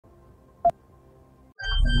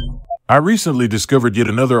I recently discovered yet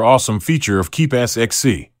another awesome feature of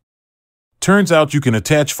KeePassXC. Turns out you can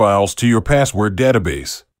attach files to your password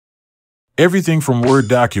database. Everything from Word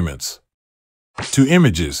documents, to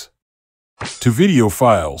images, to video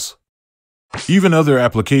files. Even other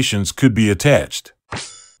applications could be attached.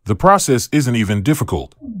 The process isn't even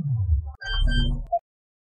difficult.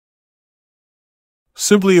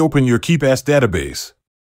 Simply open your KeePass database.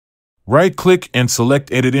 Right-click and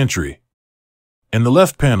select Edit Entry. In the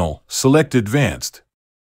left panel, select Advanced.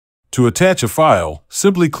 To attach a file,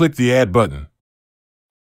 simply click the Add button.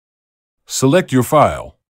 Select your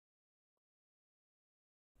file.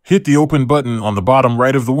 Hit the Open button on the bottom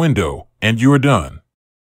right of the window, and you are done.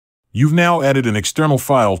 You've now added an external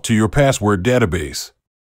file to your password database.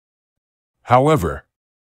 However,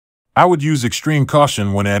 I would use extreme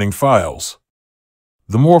caution when adding files.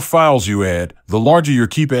 The more files you add, the larger your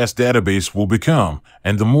KeePass database will become,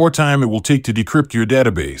 and the more time it will take to decrypt your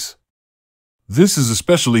database. This is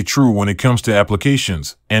especially true when it comes to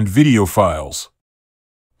applications and video files.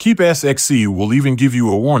 KeePassXC will even give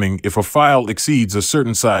you a warning if a file exceeds a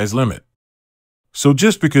certain size limit. So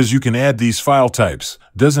just because you can add these file types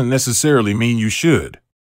doesn't necessarily mean you should.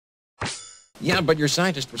 Yeah, but your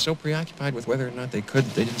scientists were so preoccupied with whether or not they could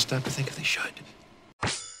that they didn't stop to think if they should.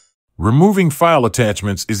 Removing file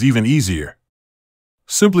attachments is even easier.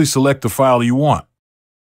 Simply select the file you want.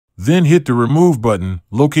 Then hit the Remove button,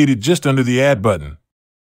 located just under the Add button.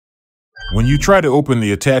 When you try to open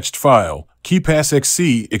the attached file,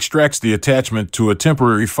 KeePassXC extracts the attachment to a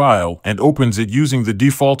temporary file and opens it using the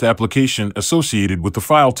default application associated with the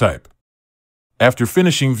file type. After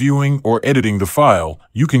finishing viewing or editing the file,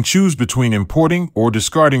 you can choose between importing or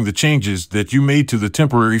discarding the changes that you made to the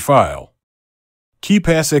temporary file.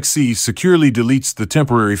 KeePassXC securely deletes the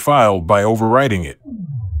temporary file by overwriting it.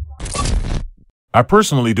 I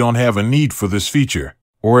personally don't have a need for this feature,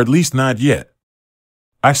 or at least not yet.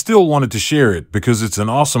 I still wanted to share it because it's an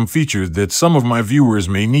awesome feature that some of my viewers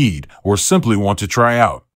may need or simply want to try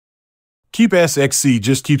out. KeePassXC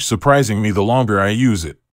just keeps surprising me the longer I use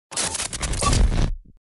it.